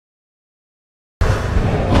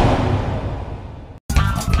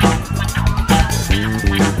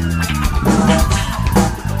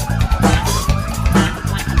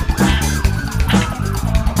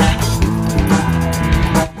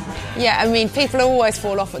Yeah, I mean, people always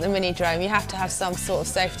fall off at the mini-drome. You have to have some sort of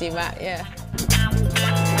safety mat, yeah.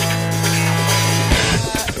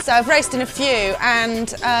 So I've raced in a few,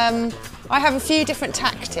 and I have a few different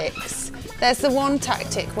tactics. There's the one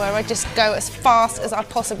tactic where I just go as fast as I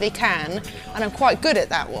possibly can, and I'm quite good at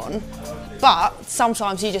that one. But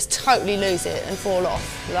sometimes you just totally lose it and fall off.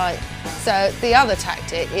 So the other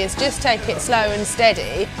tactic is just take it slow and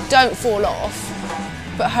steady, don't fall off,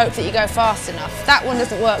 but hope that you go fast enough. That one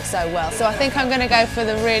doesn't work so well, so I think I'm going to go for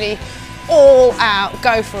the really all-out,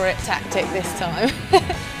 go-for-it tactic this time.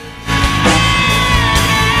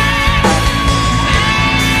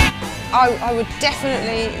 I would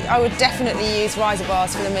definitely use riser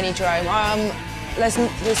bars for the mini-drome.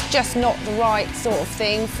 There's just not the right sort of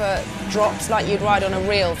thing for drops like you'd ride on a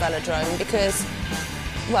real velodrome because,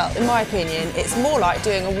 well, in my opinion, it's more like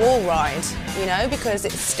doing a wall ride, you know, because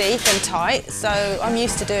it's steep and tight. So I'm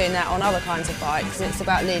used to doing that on other kinds of bikes, and it's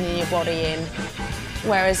about leaning your body in.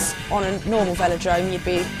 Whereas on a normal velodrome, you'd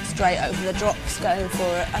be straight over the drops going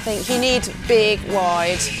for it. I think you need big,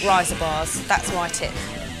 wide riser bars. That's my tip.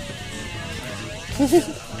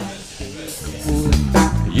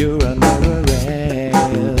 You're under arrest.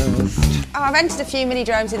 I've entered a few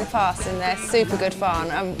mini-dromes in the past and they're super good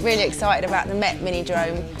fun. I'm really excited about the Met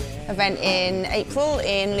mini-drome event in April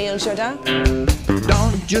in L'Île-Jourdain.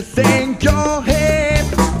 Don't you think you're hip,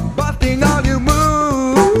 busting all your moves?